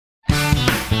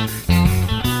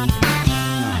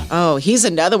Oh, he's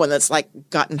another one that's like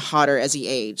gotten hotter as he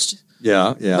aged.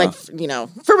 Yeah. Like,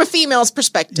 from a female's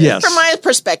perspective, from my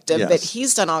perspective, Yes. but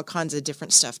he's done all kinds of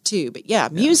different stuff too. But yeah,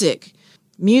 music.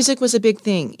 Music was a big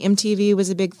thing. MTV was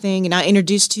a big thing. And I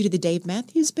introduced you to the Dave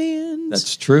Matthews Band.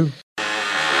 That's true.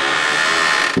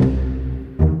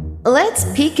 Let's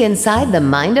peek inside the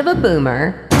mind of a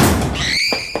boomer.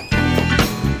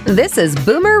 This is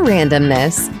Boomer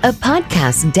Randomness, a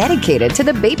podcast dedicated to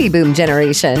the baby boom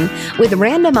generation with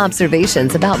random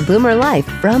observations about boomer life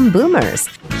from boomers,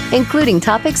 including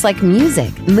topics like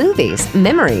music, movies,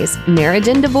 memories, marriage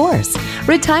and divorce,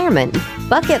 retirement,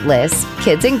 bucket lists,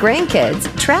 kids and grandkids,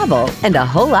 travel, and a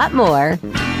whole lot more.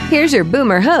 Here's your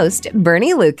boomer host,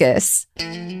 Bernie Lucas.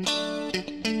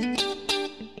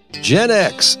 Gen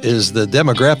X is the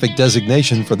demographic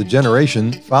designation for the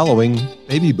generation following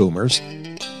baby boomers.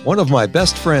 One of my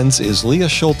best friends is Leah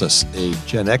Schultes, a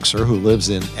Gen Xer who lives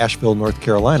in Asheville, North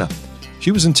Carolina. She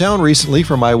was in town recently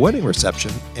for my wedding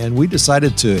reception, and we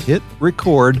decided to hit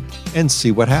record and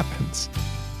see what happens.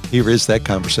 Here is that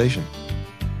conversation.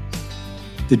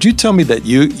 Did you tell me that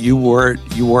you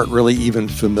weren't really even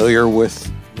familiar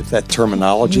with that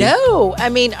terminology? No. I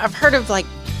mean, I've heard of like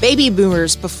baby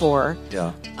boomers before.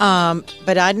 Yeah.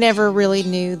 But I never really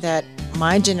knew that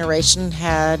my generation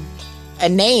had a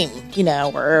name,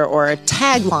 or a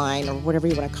tagline or whatever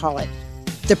you want to call it.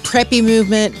 The preppy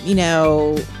movement, in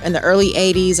the early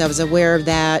 80s, I was aware of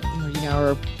that,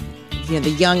 or the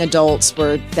young adults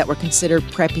that were considered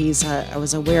preppies. I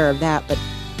was aware of that, but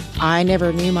I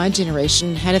never knew my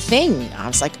generation had a thing. I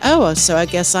was like, oh, so I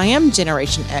guess I am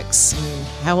Generation X. I mean,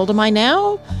 how old am I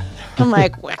now? I'm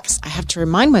like, well, I have to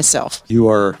remind myself. You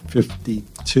are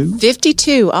 52?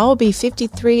 52. I'll be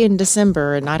 53 in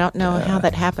December, and I don't know how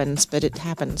that happens, but it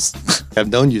happens. I've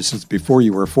known you since before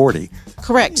you were 40.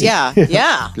 Correct, yeah,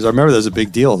 yeah. Because I remember that was a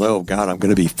big deal. Oh, God, I'm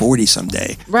going to be 40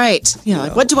 someday. Right.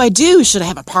 Like, what do I do? Should I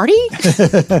have a party?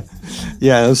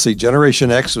 Yeah, let's see.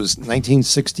 Generation X was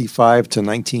 1965 to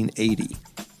 1980.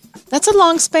 That's a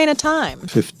long span of time.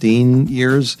 15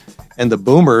 years. And the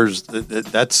boomers,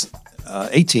 that's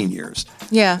 18 years.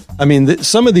 Yeah. I mean,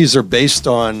 some of these are based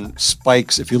on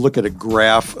spikes. If you look at a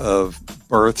graph of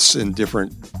births in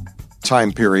different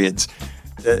time periods,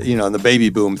 in the baby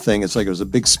boom thing, it's like it was a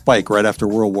big spike right after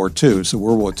World War II. So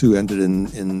World War II ended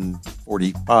in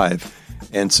 45.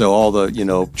 And so all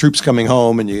the, troops coming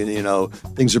home and,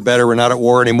 things are better. We're not at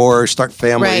war anymore. Start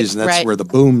families. And that's where the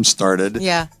boom started.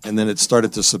 Yeah. And then it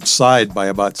started to subside by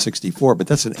about 64. But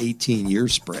that's an 18-year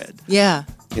spread. Yeah.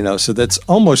 So that's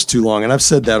almost too long. And I've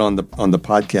said that on the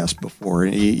podcast before,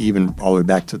 and even all the way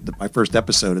back to my first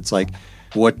episode. It's like,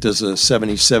 what does a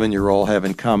 77-year-old have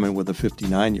in common with a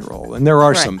 59-year-old? And there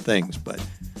are some things, but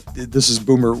this is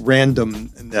boomer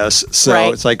randomness.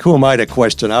 So it's like, who am I to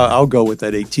question? I'll go with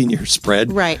that 18-year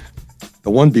spread. Right.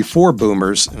 The one before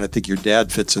boomers, and I think your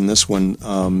dad fits in this one,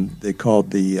 they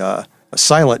called the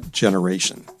silent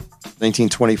generation,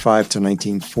 1925 to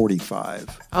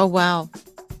 1945. Oh, wow.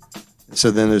 So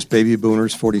then there's baby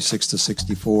boomers, 46 to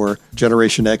 64,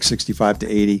 Generation X, 65 to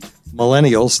 80,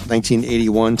 millennials,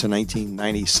 1981 to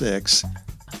 1996.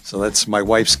 So that's my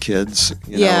wife's kids,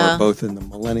 are both in the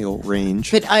millennial range.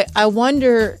 But I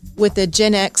wonder, with the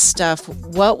Gen X stuff,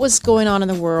 what was going on in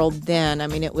the world then? I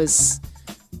mean, it was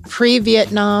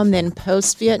pre-Vietnam, then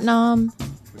post-Vietnam?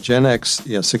 Gen X,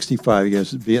 65,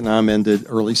 yes. Vietnam ended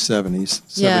early 70s,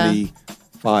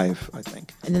 75, I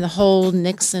think. And then the whole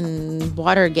Nixon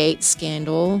Watergate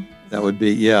scandal. That would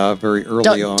be, very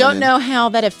early on. Don't know how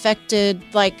that affected,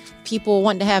 people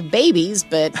wanting to have babies,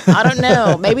 but I don't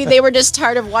know. Maybe they were just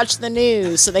tired of watching the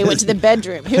news, so they went to the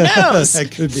bedroom. Who knows?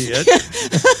 That could be it.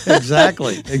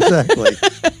 Exactly.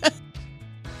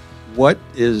 What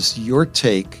is your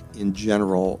take in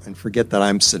general, and forget that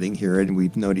I'm sitting here and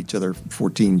we've known each other for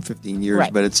 14, 15 years,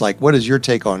 but it's like, what is your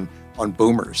take on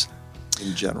boomers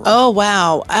in general? Oh,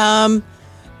 wow.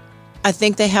 I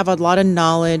think they have a lot of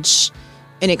knowledge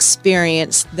and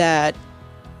experience that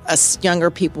us younger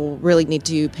people really need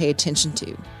to pay attention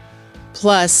to.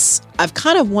 Plus, I've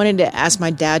kind of wanted to ask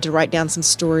my dad to write down some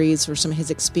stories or some of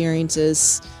his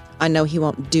experiences. I know he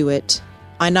won't do it.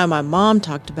 I know my mom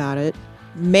talked about it.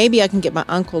 Maybe I can get my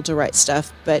uncle to write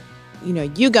stuff, but,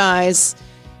 you guys,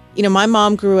 my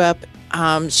mom grew up,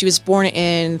 she was born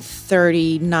in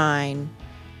 1939.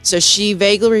 So she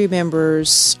vaguely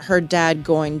remembers her dad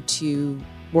going to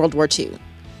World War II.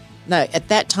 Now, at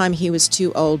that time, he was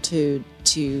too old to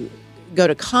go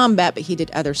to combat, but he did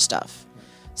other stuff.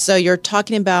 So you're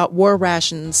talking about war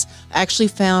rations. I actually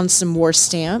found some war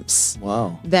stamps.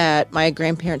 Wow. That my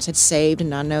grandparents had saved,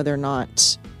 and I know they're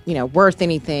not, worth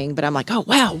anything, but I'm like, oh,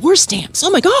 wow, war stamps. Oh,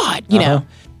 my God, you know.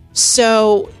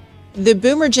 So The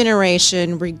boomer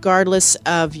generation, regardless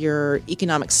of your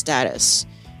economic status,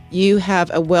 you have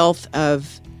a wealth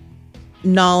of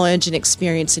knowledge and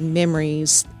experience and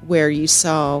memories where you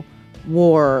saw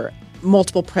war,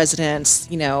 multiple presidents.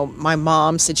 My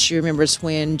mom said she remembers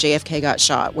when JFK got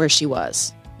shot, where she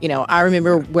was. I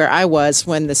remember where I was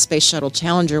when the Space Shuttle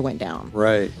Challenger went down.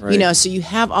 Right. So you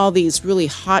have all these really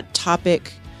hot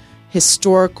topic,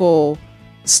 historical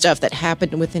stuff that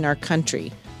happened within our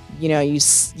country.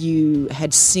 You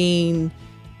had seen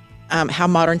how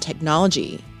modern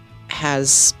technology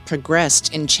has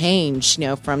progressed and changed,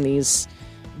 from these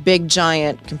big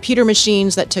giant computer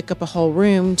machines that took up a whole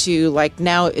room to like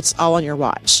now it's all on your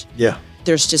watch. Yeah.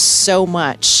 There's just so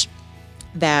much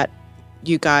that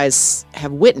you guys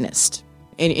have witnessed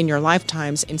in your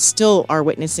lifetimes and still are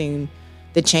witnessing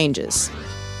the changes.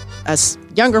 Us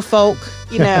younger folk,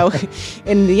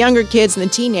 and the younger kids and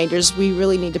the teenagers, we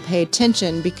really need to pay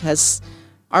attention because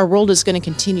our world is going to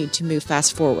continue to move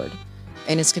fast forward.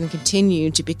 And it's going to continue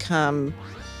to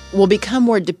we'll become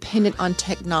more dependent on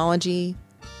technology.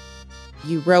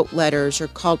 You wrote letters or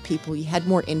called people. You had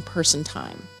more in-person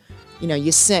time.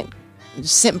 You sent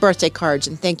birthday cards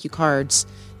and thank you cards.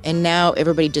 And now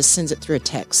everybody just sends it through a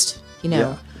text,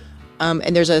 Yeah.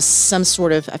 And there's some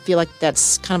sort of, I feel like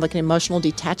that's kind of like an emotional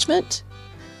detachment.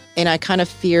 And I kind of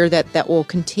fear that will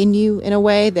continue in a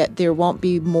way, that there won't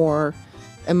be more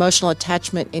emotional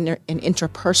attachment in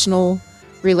interpersonal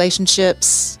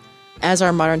relationships as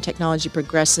our modern technology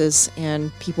progresses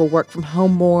and people work from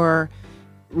home more.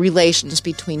 Relations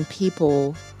between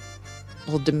people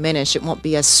will diminish. It won't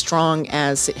be as strong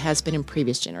as it has been in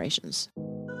previous generations.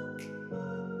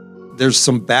 There's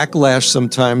some backlash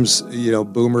sometimes,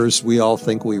 boomers, we all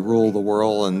think we rule the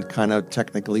world, and kind of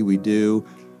technically we do.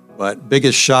 But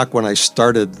biggest shock when I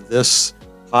started this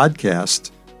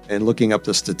podcast and looking up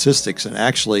the statistics, and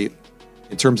actually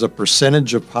in terms of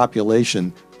percentage of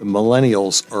population, the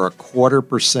millennials are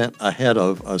 0.25% ahead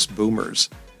of us boomers.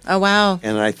 Oh, wow.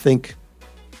 And I think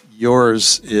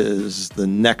yours is the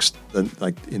next,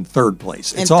 like in third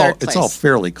place. It's all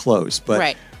fairly close, but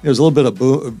right. There's a little bit of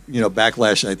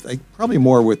backlash. I think probably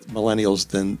more with millennials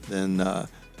than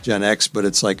Gen X. But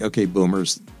it's like, okay,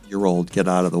 boomers, you're old, get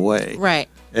out of the way. Right.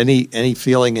 Any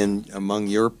feeling among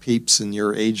your peeps in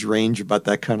your age range about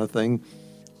that kind of thing?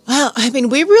 Well, I mean,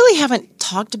 we really haven't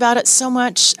talked about it so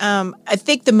much. I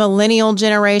think the millennial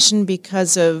generation,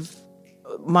 because of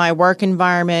my work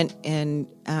environment and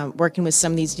working with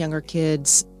some of these younger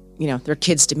kids, they're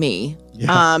kids to me.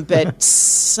 Yeah. But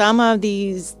some of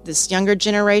this younger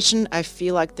generation, I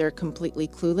feel like they're completely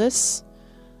clueless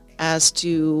as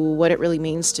to what it really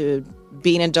means to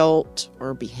be an adult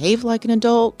or behave like an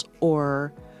adult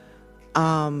or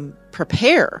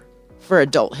prepare for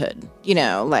adulthood.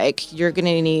 Like you're going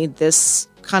to need this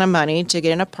kind of money to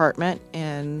get an apartment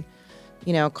and,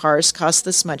 cars cost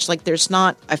this much. Like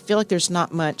I feel like there's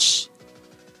not much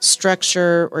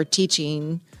structure or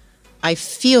teaching. I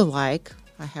feel like,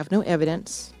 I have no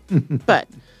evidence, but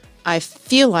I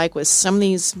feel like with some of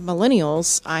these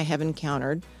millennials I have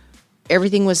encountered,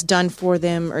 everything was done for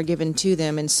them or given to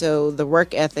them. And so the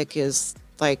work ethic is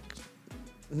like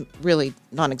really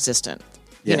non-existent.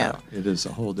 Yeah, it is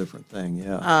a whole different thing.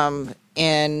 Yeah.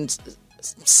 And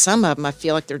some of them, I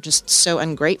feel like they're just so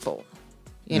ungrateful,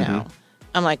 know.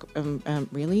 I'm like,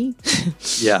 really?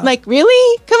 Yeah. Like,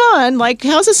 really? Come on. Like,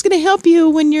 how's this going to help you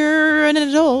when you're an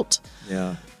adult?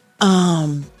 Yeah.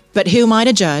 But who am I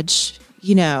to judge?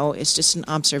 It's just an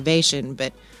observation.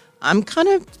 But I'm kind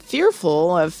of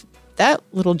fearful of that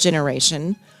little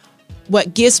generation.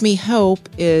 What gives me hope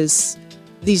is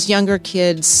these younger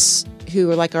kids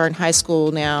who are in high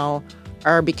school now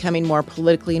are becoming more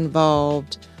politically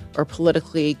involved or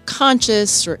politically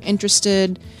conscious or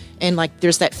interested. And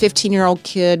there's that 15-year-old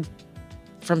kid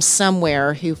from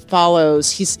somewhere who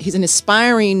follows, he's an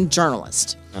aspiring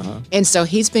journalist. Uh-huh. And so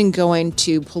he's been going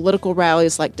to political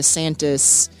rallies like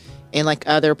DeSantis and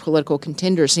other political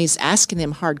contenders, and he's asking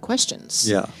them hard questions.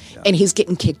 Yeah. And he's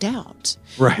getting kicked out.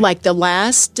 Right. Like the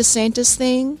last DeSantis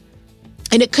thing,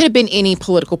 and it could have been any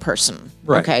political person.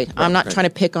 Right. Okay. Right. I'm not trying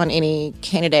to pick on any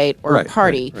candidate or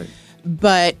party. Right.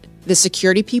 But the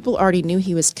security people already knew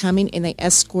he was coming, and they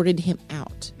escorted him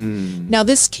out. Now,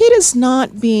 this kid is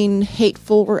not being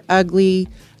hateful or ugly.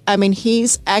 I mean,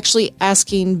 he's actually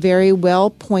asking very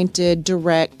well-pointed,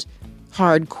 direct,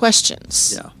 hard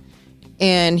questions. Yeah.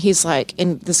 And he's like,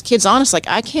 and this kid's honest, like,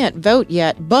 I can't vote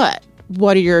yet, but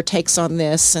what are your takes on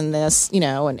this and this,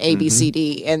 and A, B, C,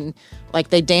 D. And,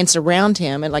 they dance around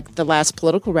him. And, the last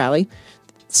political rally,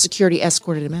 security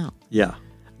escorted him out. Yeah.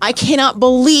 I cannot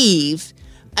believe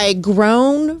a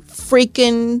grown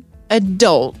freaking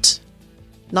adult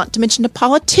not to mention a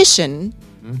politician,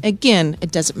 again,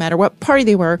 it doesn't matter what party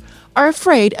they were, are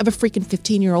afraid of a freaking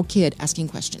 15-year-old kid asking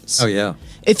questions. Oh, yeah.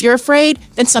 If you're afraid,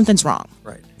 then something's wrong.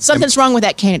 Right. Something's wrong with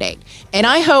that candidate. And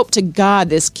I hope to God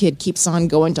this kid keeps on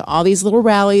going to all these little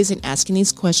rallies and asking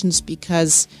these questions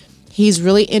because he's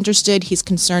really interested. He's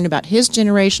concerned about his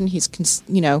generation. He's,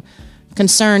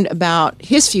 concerned about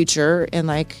his future. And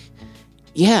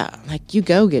you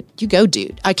go,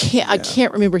 dude. I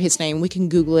can't remember his name. We can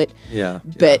Google it. Yeah.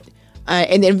 But,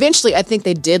 and then eventually I think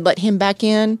they did let him back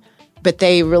in, but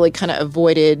they really kind of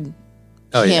avoided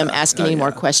him asking any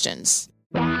more questions.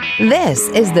 This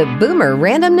is the Boomer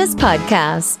Randomness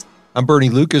Podcast. I'm Bernie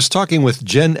Lucas talking with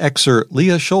Gen Xer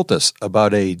Leah Schultes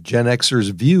about a Gen Xer's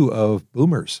view of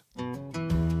boomers.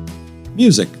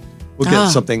 Music. We'll get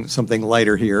something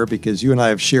lighter here because you and I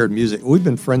have shared music. We've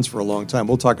been friends for a long time.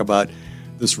 We'll talk about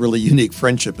this really unique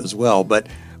friendship as well, but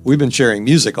we've been sharing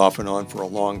music off and on for a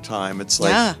long time. It's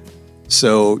like,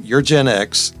 so you're Gen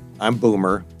X, I'm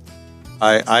Boomer.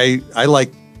 I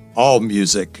like all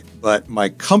music, but my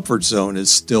comfort zone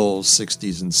is still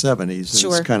 60s and 70s.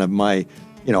 And it's kind of my,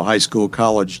 high school,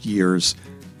 college years.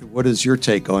 What is your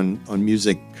take on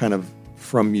music kind of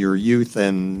from your youth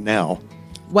and now?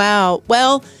 Wow.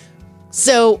 Well,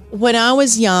 so when I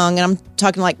was young, and I'm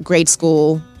talking like grade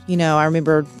school, I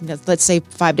remember, let's say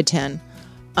 5 to 10.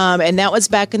 And that was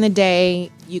back in the day.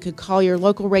 You could call your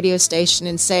local radio station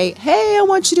and say, hey, I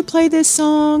want you to play this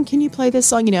song. Can you play this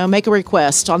song? Make a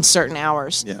request on certain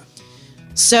hours. Yeah.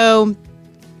 So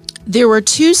there were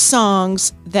 2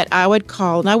 songs that I would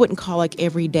call, and I wouldn't call like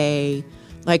every day.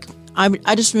 Like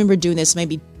I just remember doing this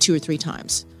maybe 2 or 3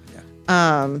 times.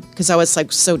 Because I was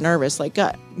like so nervous, like,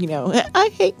 can you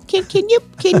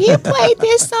play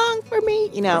this song for me?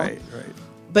 Right.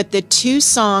 But the 2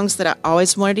 songs that I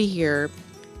always wanted to hear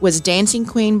was Dancing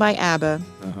Queen by ABBA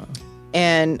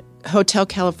and Hotel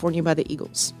California by the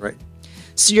Eagles. Right.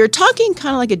 So you're talking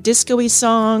kind of like a disco-y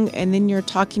song, and then you're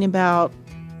talking about,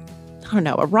 I don't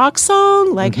know, a rock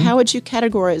song? Like, how would you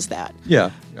categorize that?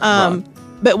 Yeah.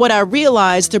 But what I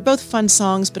realized, they're both fun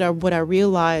songs, but what I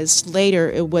realized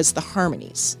later, it was the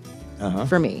harmonies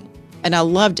for me. And I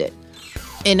loved it.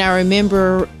 And I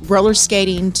remember roller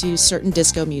skating to certain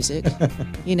disco music,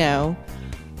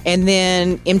 and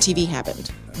then MTV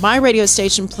happened. My radio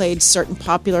station played certain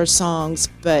popular songs,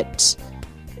 but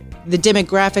the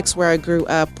demographics where I grew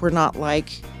up were not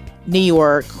like New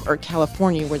York or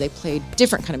California where they played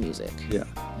different kind of music. Yeah.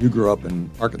 You grew up in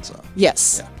Arkansas.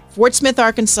 Yes. Yeah. Fort Smith,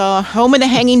 Arkansas, home of the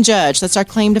hanging judge. That's our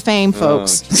claim to fame,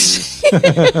 folks.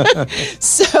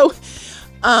 So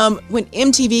when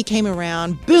MTV came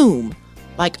around, boom,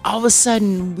 like all of a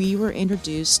sudden we were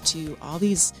introduced to all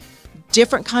these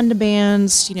different kind of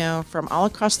bands, from all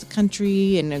across the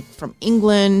country and from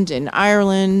England and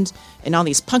Ireland and all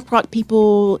these punk rock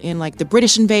people and like the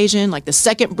British invasion, like the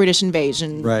second British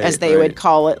invasion, as they would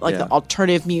call it, like the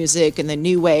alternative music and the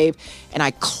new wave. And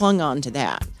I clung on to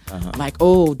that. Like,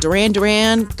 oh, Duran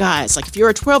Duran, guys, like if you're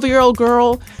a 12-year-old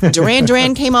girl, Duran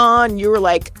Duran came on, you were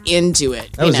like into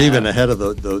it. That was even ahead of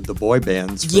the boy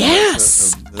bands.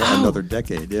 Yes. Another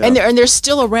decade. Yeah. And they're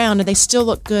still around and they still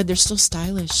look good. They're still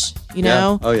stylish,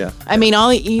 Yeah. Oh, yeah. I mean,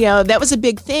 that was a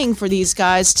big thing for these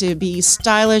guys to be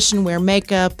stylish and wear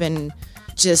makeup and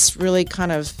just really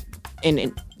kind of,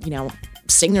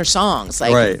 sing their songs,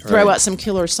 like throw out some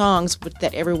killer songs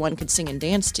that everyone could sing and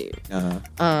dance to.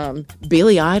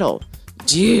 Billy Idol,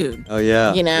 dude. Oh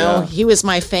yeah. He was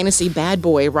my fantasy bad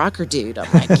boy rocker dude. I'm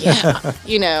like, yeah,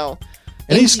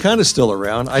 And he's kind of still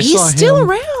around. He's still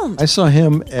around. I saw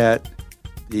him at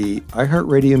the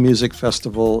iHeartRadio Music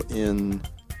Festival in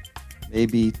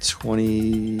maybe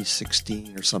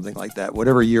 2016 or something like that,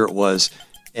 whatever year it was,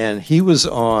 and he was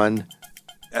on.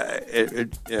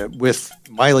 With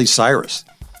Miley Cyrus.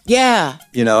 Yeah.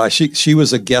 She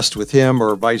was a guest with him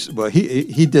or vice. Well,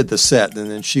 he did the set, and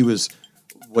then she was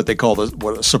what they call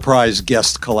a surprise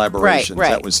guest collaboration.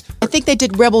 Right. That was. I think they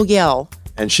did Rebel Yell.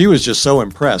 And she was just so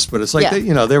impressed. But it's like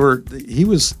he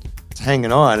was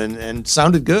hanging on and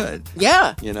sounded good.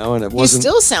 Yeah. And it wasn't. He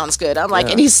still sounds good. I'm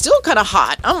like, and he's still kind of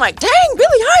hot. I'm like, dang,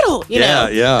 Billy Idol.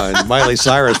 Yeah. And Miley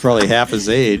Cyrus probably half his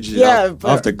age. I'll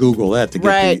have to Google that to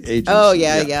get the ages. Oh,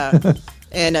 yeah.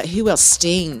 And who else?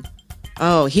 Sting.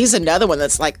 Oh, he's another one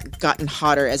that's like gotten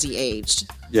hotter as he aged.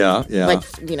 Yeah. Like,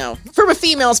 from a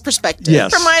female's perspective.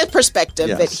 Yes. From my perspective.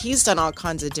 Yes. But he's done all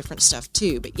kinds of different stuff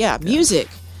too. But yeah, music.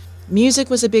 Music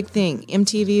was a big thing.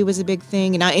 MTV was a big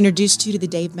thing. And I introduced you to the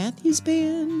Dave Matthews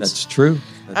Band. That's true.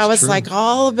 I was like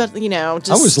all about, just...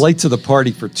 I was late to the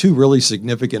party for 2 really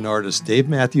significant artists, Dave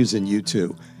Matthews and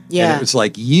U2. Yeah. And it was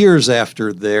like years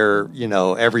after they're,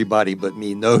 everybody but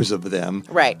me knows of them.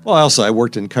 Right. Well, also, I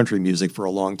worked in country music for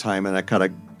a long time, and I kind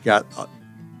of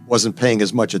wasn't paying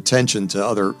as much attention to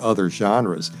other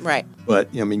genres. Right.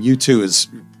 But, U2 is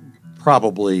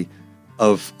probably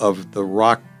of the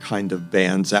rock kind of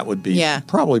bands, that would be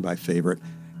probably my favorite.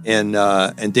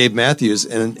 And Dave Matthews,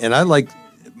 and I like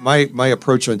my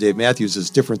approach on Dave Matthews is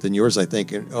different than yours, I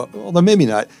think. And, although maybe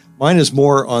not. Mine is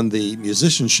more on the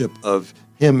musicianship of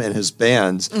him and his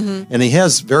bands. Mm-hmm. And he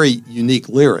has very unique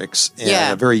lyrics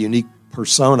and a very unique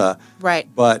persona. Right.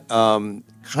 But kind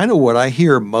of what I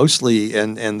hear mostly,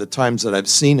 and the times that I've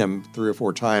seen him 3 or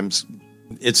 4 times,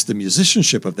 it's the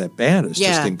musicianship of that band is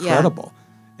just incredible.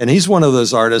 And he's one of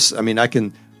those artists, I mean, I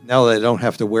can, now that I don't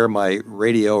have to wear my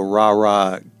radio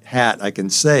rah-rah hat, I can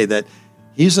say that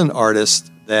he's an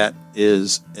artist that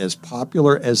is as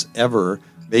popular as ever,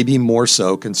 maybe more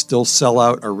so, can still sell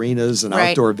out arenas and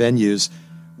outdoor venues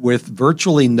with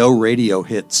virtually no radio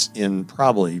hits in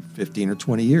probably 15 or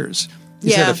 20 years.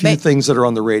 He's had a few things that are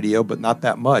on the radio, but not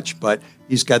that much. But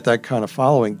he's got that kind of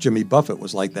following. Jimmy Buffett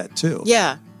was like that, too.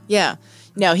 Yeah.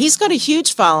 No, he's got a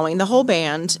huge following, the whole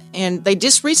band. And they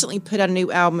just recently put out a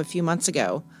new album a few months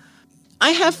ago. I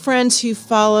have friends who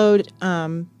followed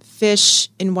Fish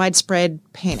in Widespread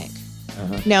Panic.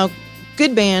 Uh-huh. Now,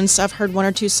 good bands. I've heard 1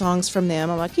 or 2 songs from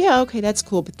them. I'm like, yeah, okay, that's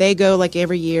cool. But they go like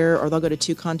every year, or they'll go to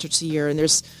 2 concerts a year. And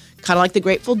there's kind of like the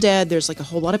Grateful Dead. There's like a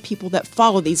whole lot of people that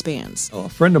follow these bands. Oh, a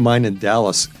friend of mine in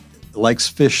Dallas likes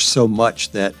Fish so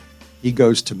much that he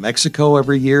goes to Mexico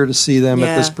every year to see them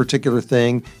at this particular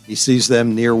thing. He sees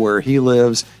them near where he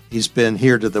lives. He's been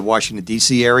here to the Washington,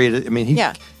 D.C. area. I mean,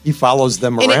 he follows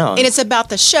them around. And it's about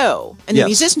the show and the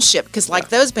musicianship. Because like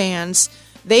those bands,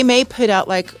 they may put out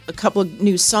like a couple of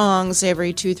new songs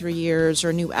every 2-3 years or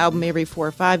a new album every 4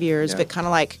 or 5 years. But kind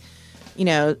of like,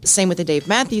 same with the Dave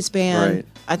Matthews Band. Right.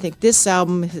 I think this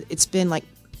album, it's been like,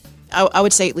 I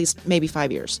would say at least maybe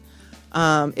 5 years,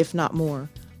 if not more.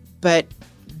 But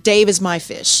Dave is my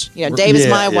Fish. Dave is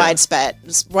my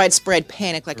widespread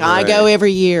panic. Like I go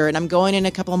every year, and I'm going in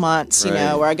a couple of months.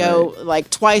 Or I go like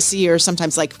twice a year.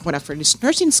 Sometimes, like when I finished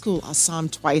nursing school, I saw him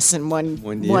twice in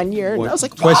one year. And I was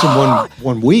like, twice in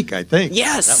one week, I think.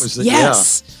 Yes, that was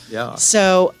yeah.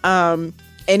 So, and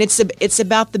it's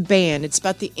about the band. It's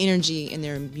about the energy and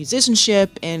their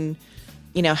musicianship, and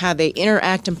how they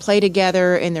interact and play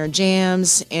together in their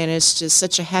jams. And it's just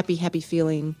such a happy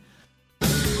feeling.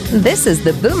 This is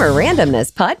the Boomer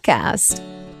Randomness Podcast.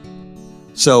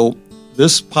 So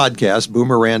this podcast,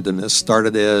 Boomer Randomness,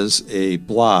 started as a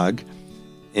blog,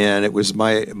 and it was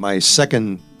my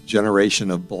second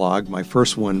generation of blog. My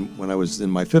first one, when I was in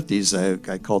my 50s,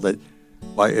 I called it,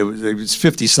 it was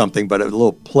 50-something, but a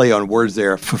little play on words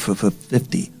there,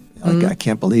 50. I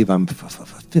can't believe I'm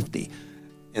 50.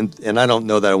 And I don't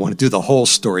know that I want to do the whole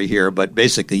story here, but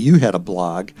basically you had a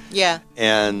blog. Yeah.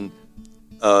 And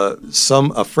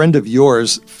a friend of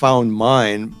yours found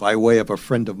mine by way of a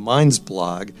friend of mine's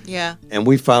blog. Yeah. And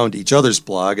we found each other's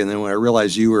blog. And then when I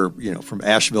realized you were, from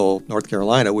Asheville, North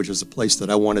Carolina, which is a place that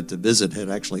I wanted to visit,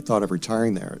 had actually thought of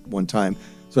retiring there at one time.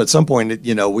 So at some point,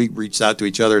 we reached out to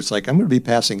each other. It's like, I'm going to be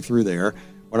passing through there.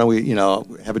 Why don't we,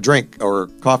 have a drink or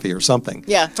coffee or something?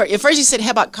 Yeah. At first you said,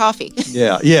 how about coffee?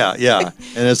 Yeah.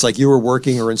 And it's like you were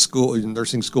working or in school,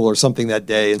 nursing school or something that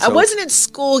day. And so, I wasn't in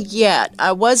school yet.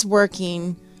 I was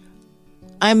working.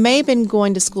 I may have been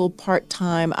going to school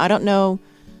part-time. I don't know.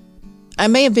 I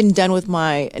may have been done with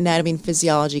my anatomy and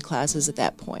physiology classes at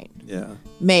that point. Yeah.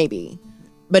 Maybe.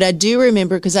 But I do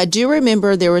remember, because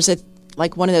there was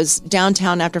one of those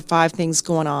downtown after 5 things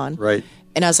going on. Right.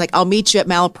 And I was like, I'll meet you at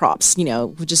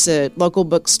Malaprops, which is a local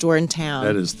bookstore in town.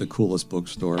 That is the coolest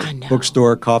bookstore. I know.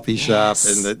 Bookstore, coffee shop,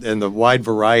 and the wide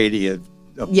variety of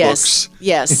books.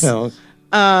 Yes.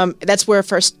 That's where I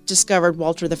first discovered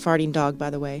Walter the Farting Dog, by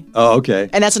the way. Oh, okay.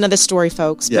 And that's another story,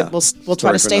 folks. Yeah. But we'll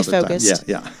try to stay focused.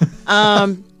 Yeah.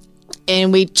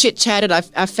 And we chit-chatted.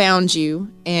 I found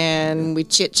you, and we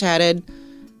chit-chatted.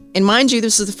 And mind you,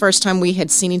 this is the first time we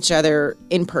had seen each other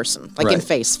in person, in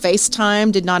face.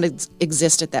 FaceTime did not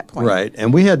exist at that point. Right.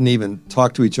 And we hadn't even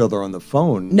talked to each other on the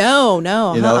phone. No.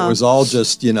 It was all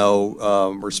just,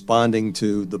 responding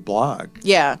to the blog.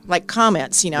 Yeah, like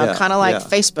comments, kind of like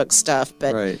Facebook stuff.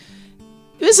 But it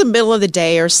was the middle of the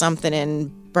day or something,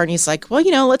 and Bernie's like,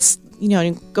 well, let's,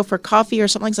 go for coffee or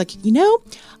something. He's like,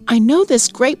 I know this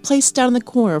great place down in the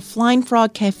corner, Flying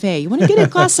Frog Cafe. You want to get a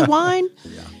glass of wine?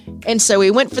 Yeah. And so we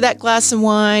went for that glass of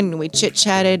wine, and we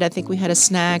chit-chatted. I think we had a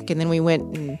snack, and then we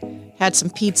went and had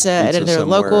some pizza at their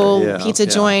somewhere. local pizza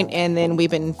joint, and then we've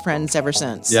been friends ever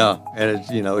since. Yeah, and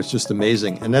it's just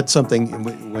amazing, and that's something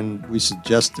when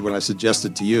I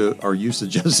suggested to you, or you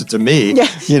suggested to me,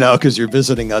 because you're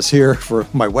visiting us here for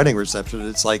my wedding reception.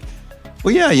 It's like,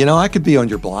 well, yeah, I could be on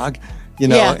your blog,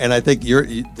 and I think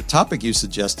the topic you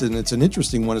suggested, and it's an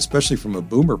interesting one, especially from a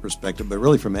boomer perspective, but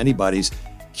really from anybody's.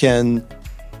 Can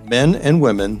men and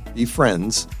women be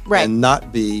friends and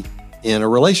not be in a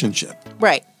relationship?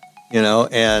 Right.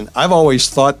 And I've always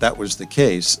thought that was the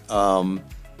case.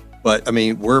 But I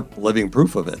mean, we're living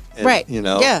proof of it. And, right.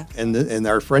 Yeah. And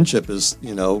our friendship is,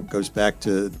 goes back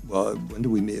to, when did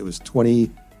we meet? It was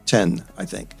 2010, I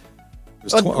think.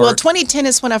 2010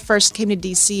 is when I first came to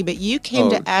DC, but you came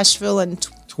to Asheville in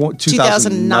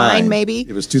 2009, maybe?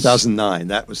 It was 2009.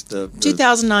 That was the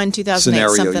 2009, 2008,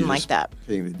 something like that.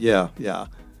 Yeah, yeah.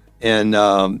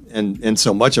 And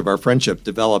so much of our friendship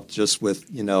developed just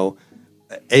with,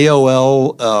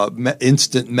 AOL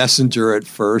instant messenger at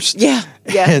first. Yeah.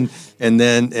 And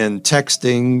then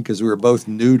texting, because we were both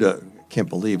new to, I can't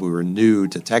believe we were new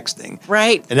to texting.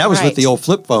 Right. And that was with the old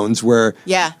flip phones where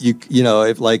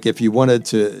if you wanted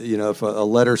to, if a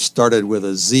letter started with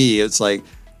a Z, it's like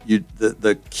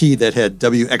the key that had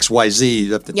WXYZ,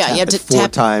 you have to tap it four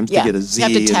times to get a Z. You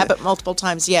have to tap it multiple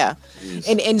times, And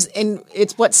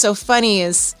it's what's so funny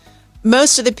is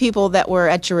most of the people that were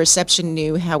at your reception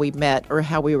knew how we met or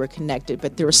how we were connected,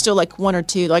 but there were still like one or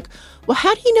two like, well,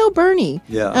 how do you know Bernie?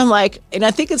 Yeah. And I'm like, and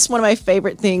I think it's one of my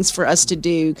favorite things for us to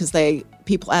do because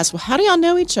people ask, well, how do y'all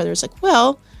know each other? It's like,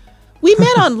 well, we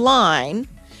met online.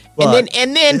 And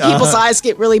then people's eyes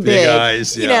get really big.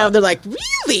 Eyes, they're like,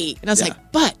 really? And I was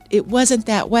like, but it wasn't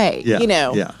that way. Yeah.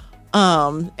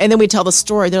 And then we tell the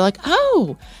story. They're like,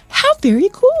 oh, how very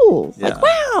cool. Yeah. Like,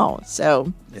 wow.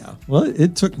 So. Yeah. Well,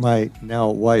 it took my now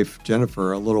wife,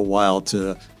 Jennifer, a little while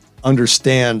to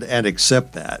understand and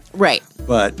accept that. Right.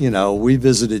 But, we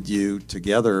visited you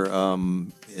together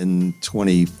in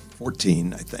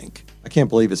 2014, I think. I can't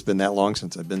believe it's been that long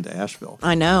since I've been to Asheville.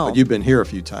 I know. But you've been here a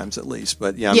few times at least.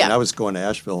 But I was going to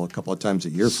Asheville a couple of times a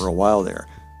year for a while there.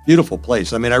 Beautiful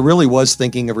place. I mean, I really was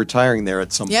thinking of retiring there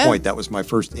at some point. That was my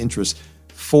first interest.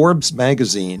 Forbes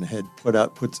magazine had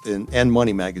and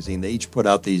Money magazine, they each put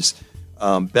out these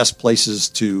best places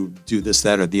to do this,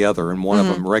 that, or the other. And one of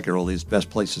them regularly is best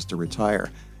places to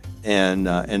retire. And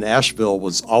Asheville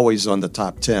was always on the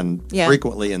top 10,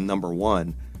 frequently in number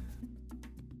one.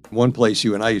 One place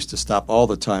you and I used to stop all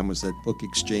the time was that Book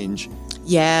Exchange.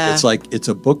 Yeah. It's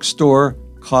a bookstore,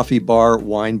 coffee bar,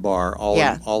 wine bar,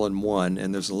 all in one.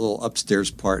 And there's a little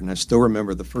upstairs part. And I still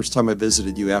remember the first time I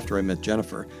visited you after I met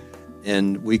Jennifer.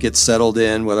 And we get settled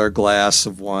in with our glass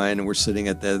of wine, and we're sitting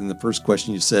at that. And the first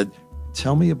question you said,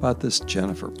 tell me about this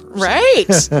Jennifer person.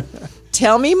 Right.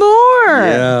 Tell me more.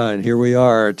 Yeah, and here we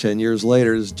are 10 years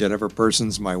later. This Jennifer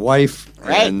person's my wife.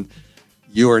 Right. And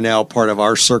you are now part of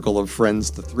our circle of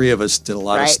friends. The three of us did a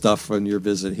lot of stuff on your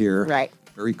visit here. Right.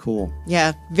 Very cool.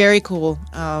 Yeah, very cool.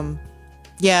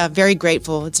 Very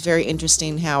grateful. It's very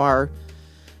interesting how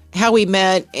we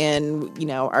met and,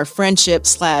 our friendship /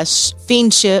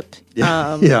 fiendship.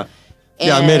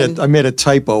 I made a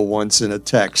typo once in a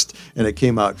text, and it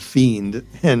came out fiend,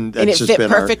 and it fit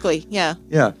perfectly. Yeah,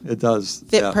 it does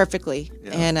fit perfectly.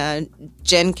 Yeah. And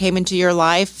Jen came into your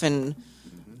life, and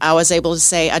I was able to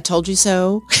say, "I told you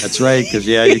so." That's right, because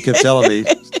you kept telling me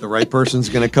the right person's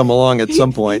going to come along at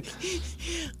some point.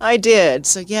 I did.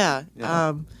 So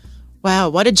wow,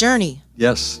 what a journey!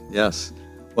 Yes.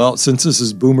 Well, since this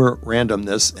is Boomer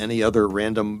Randomness, any other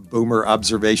random Boomer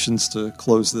observations to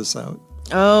close this out?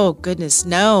 Oh, goodness,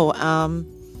 no.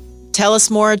 Tell us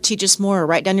more, teach us more,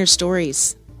 write down your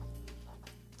stories.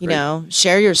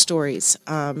 Share your stories,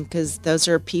 because those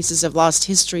are pieces of lost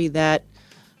history that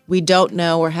we don't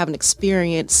know or haven't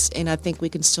experienced, and I think we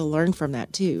can still learn from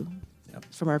that, too,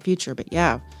 from our future. But,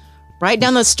 write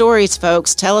down those stories,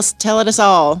 folks. Tell it us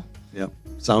all. Yep,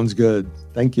 sounds good.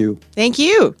 Thank you. Thank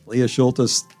you. Leah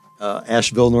Schultes,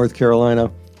 Asheville, North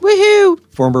Carolina. Woohoo!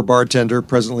 Former bartender,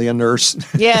 presently a nurse.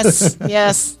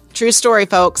 Yes. True story,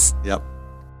 folks. Yep.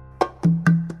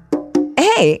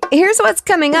 Hey, here's what's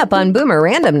coming up on Boomer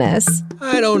Randomness.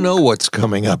 I don't know what's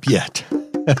coming up yet.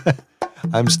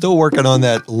 I'm still working on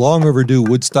that long overdue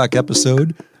Woodstock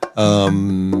episode,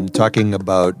 talking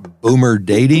about boomer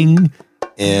dating,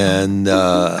 and,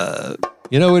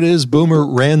 it is Boomer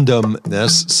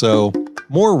Randomness, so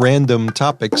more random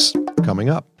topics coming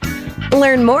up.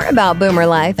 Learn more about Boomer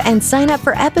Life and sign up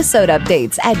for episode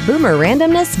updates at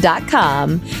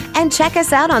boomerrandomness.com. And check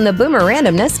us out on the Boomer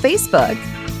Randomness Facebook.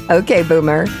 Okay,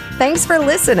 Boomer, thanks for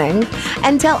listening.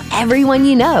 And tell everyone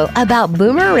you know about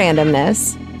Boomer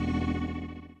Randomness.